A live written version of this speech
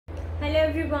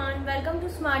everyone, welcome to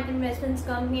Smart Investments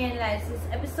Company Analysis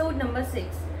episode number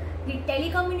 6. The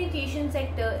telecommunication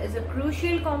sector is a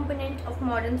crucial component of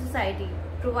modern society,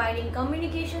 providing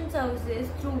communication services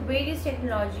through various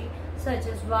technology such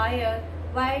as wire,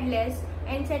 wireless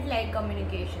and satellite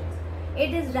communications.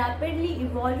 It is rapidly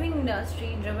evolving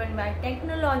industry driven by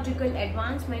technological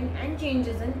advancement and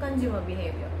changes in consumer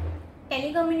behavior.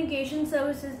 Telecommunication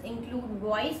services include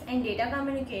voice and data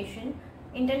communication,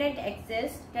 internet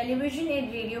access, television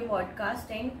and radio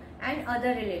broadcasting, and other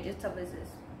related services.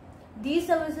 These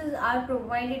services are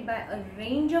provided by a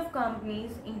range of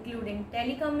companies including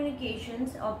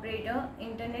telecommunications operator,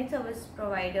 internet service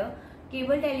provider,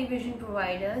 cable television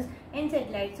providers, and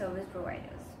satellite service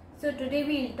providers. So today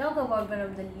we will talk about one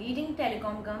of the leading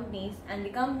telecom companies, and the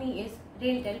company is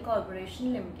RAILTEL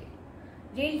Corporation Limited.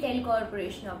 RAILTEL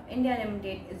Corporation of India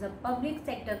Limited is a public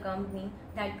sector company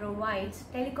that provides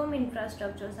telecom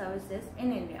infrastructure services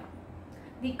in India.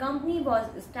 The company was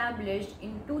established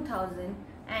in 2000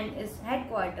 and is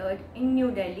headquartered in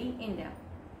New Delhi, India.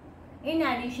 In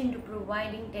addition to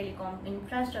providing telecom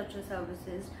infrastructure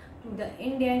services to the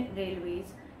Indian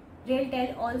Railways,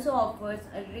 RAILTEL also offers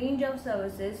a range of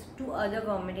services to other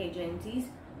government agencies,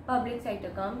 public sector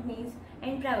companies,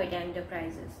 and private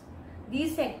enterprises.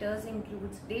 These sectors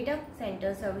include data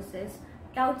center services,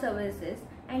 cloud services,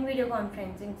 and video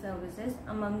conferencing services,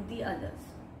 among the others.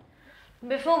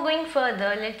 Before going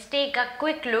further, let's take a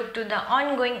quick look to the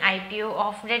ongoing IPO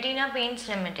of Retina Paints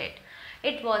Limited.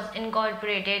 It was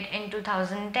incorporated in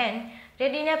 2010.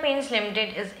 Retina Paints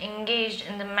Limited is engaged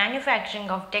in the manufacturing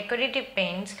of decorative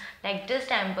paints like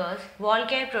distempers, wall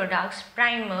care products,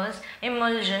 primers,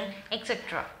 emulsion,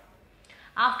 etc.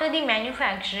 After the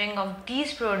manufacturing of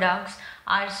these products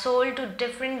are sold to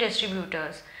different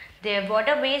distributors, their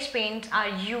water-based paints are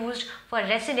used for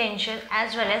residential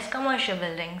as well as commercial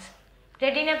buildings.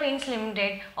 Retina Paints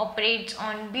Limited operates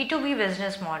on B2B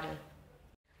business model.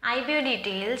 IPO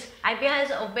details: IPO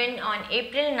has opened on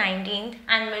April 19th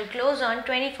and will close on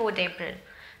 24th April.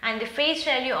 And the face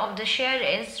value of the share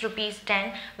is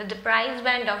 ₹10 with the price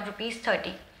band of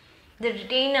 ₹30. The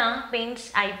Retina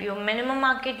Paints IPO minimum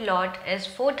market lot is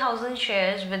 4,000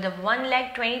 shares with a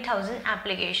 1,20,000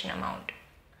 application amount.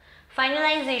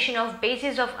 Finalization of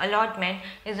basis of allotment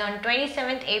is on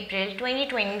 27th April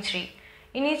 2023.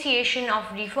 Initiation of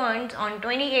refunds on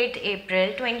 28th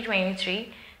April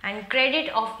 2023 and credit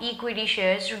of equity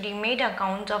shares to demat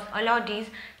accounts of allottees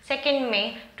 2nd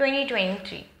May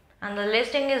 2023, and the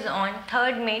listing is on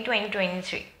 3rd May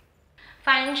 2023.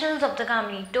 Financials of the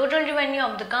company: total revenue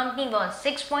of the company was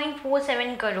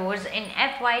 6.47 crores in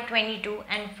FY22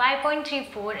 and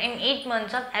 5.34 in 8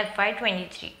 months of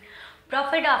FY23.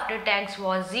 Profit after tax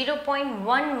was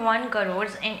 0.11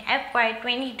 crores in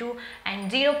FY22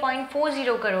 and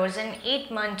 0.40 crores in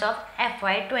 8 months of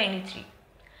FY23.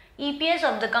 EPS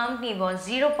of the company was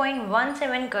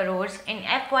 0.17 crores in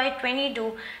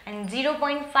FY22 and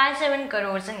 0.57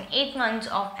 crores in 8 months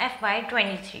of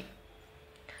FY23.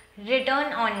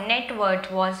 Return on net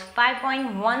worth was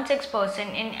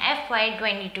 5.16% in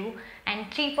FY22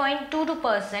 and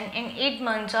 3.22% in 8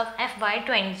 months of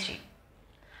FY23.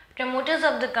 Promoters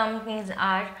of the companies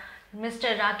are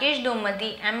Mr. Rakesh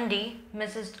Domati, MD,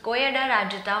 Mrs. Koyada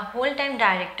Rajita, Whole-Time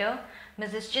Director,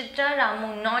 Mrs. Chitra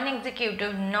Ramu,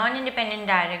 Non-Executive, Non-Independent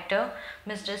Director,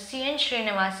 Mr. C.N.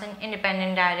 Srinivasan,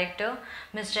 Independent Director,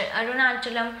 Mr.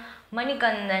 Arunachalam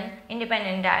Manikandan,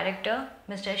 Independent Director,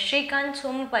 Mr. Shrikant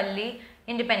Somapalli,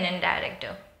 Independent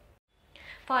Director.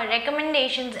 For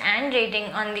recommendations and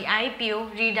rating on the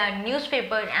IPO, read our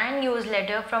newspaper and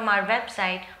newsletter from our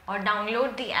website or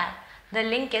download the app. The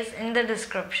link is in the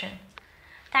description.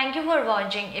 Thank you for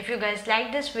watching. If you guys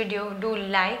like this video, do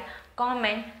like,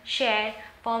 comment, share.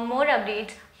 For more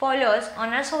updates, follow us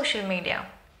on our social media.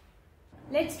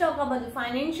 Let's talk about the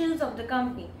financials of the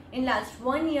company. In last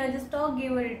 1 year, the stock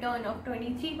gave a return of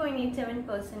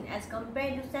 23.87% as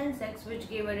compared to Sensex, which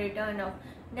gave a return of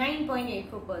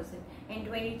 9.84% and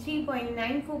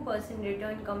 23.94%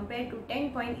 return compared to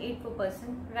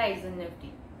 10.84% rise in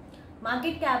Nifty.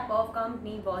 Market cap of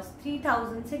company was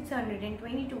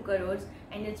 3,622 crores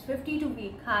and its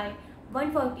 52-week high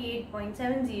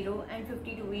 148.70 and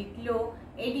 52-week low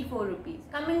 84 rupees.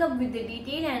 Coming up with the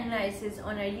detailed analysis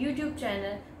on our YouTube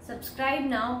channel. Subscribe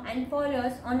now and follow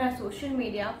us on our social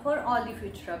media for all the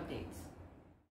future updates.